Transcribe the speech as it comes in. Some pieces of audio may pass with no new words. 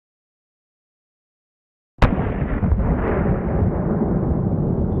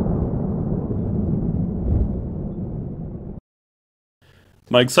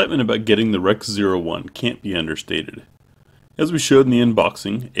My excitement about getting the rexZero 1 can't be understated. As we showed in the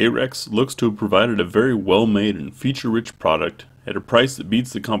unboxing, Arex looks to have provided a very well-made and feature-rich product at a price that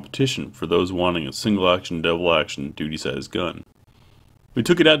beats the competition for those wanting a single-action, double-action, duty-sized gun. We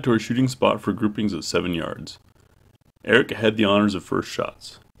took it out to our shooting spot for groupings at 7 yards. Erika had the honors of first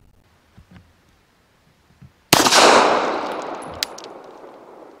shots.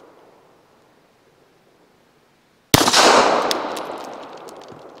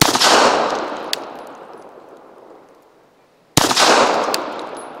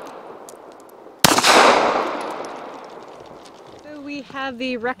 We have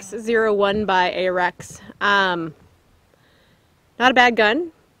the rexZero 1 by Arex. Not a bad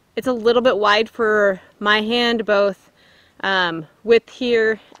gun. It's a little bit wide for my hand, both width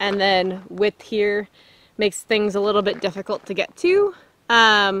here and then width here. Makes things a little bit difficult to get to.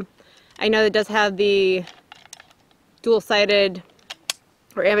 I know it does have the dual-sided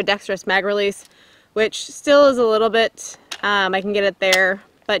or ambidextrous mag release, which still is a little bit, I can get it there,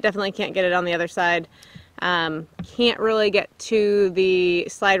 but definitely can't get it on the other side. Can't really get to the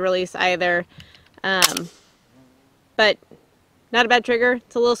slide release either, but not a bad trigger.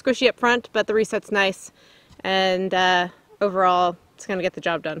 It's a little squishy up front, but the reset's nice, and overall it's going to get the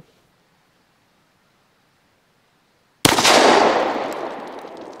job done.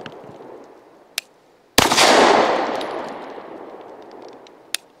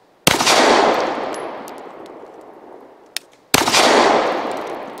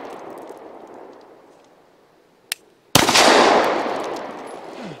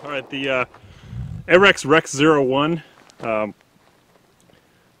 Alright, the Arex rexZero 1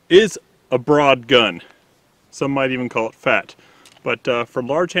 is a broad gun. Some might even call it fat. But for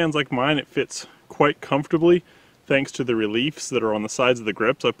large hands like mine, it fits quite comfortably thanks to the reliefs that are on the sides of the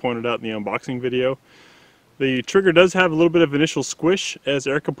grips I pointed out in the unboxing video. The trigger does have a little bit of initial squish, as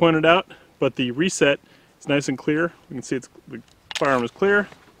Erika pointed out, but the reset is nice and clear. You can see the firearm is clear.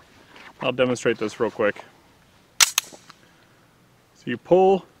 I'll demonstrate this real quick. So you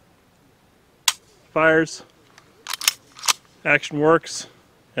pull, fires, action works,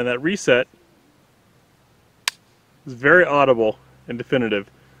 and that reset is very audible and definitive.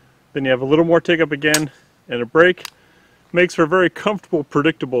 Then you have a little more take up again and a break. Makes for a very comfortable,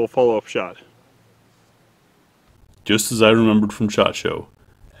 predictable follow-up shot. Just as I remembered from SHOT Show,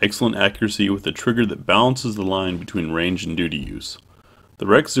 excellent accuracy with a trigger that balances the line between range and duty use. The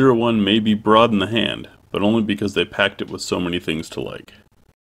rexZero 1 may be broad in the hand, but only because they packed it with so many things to like.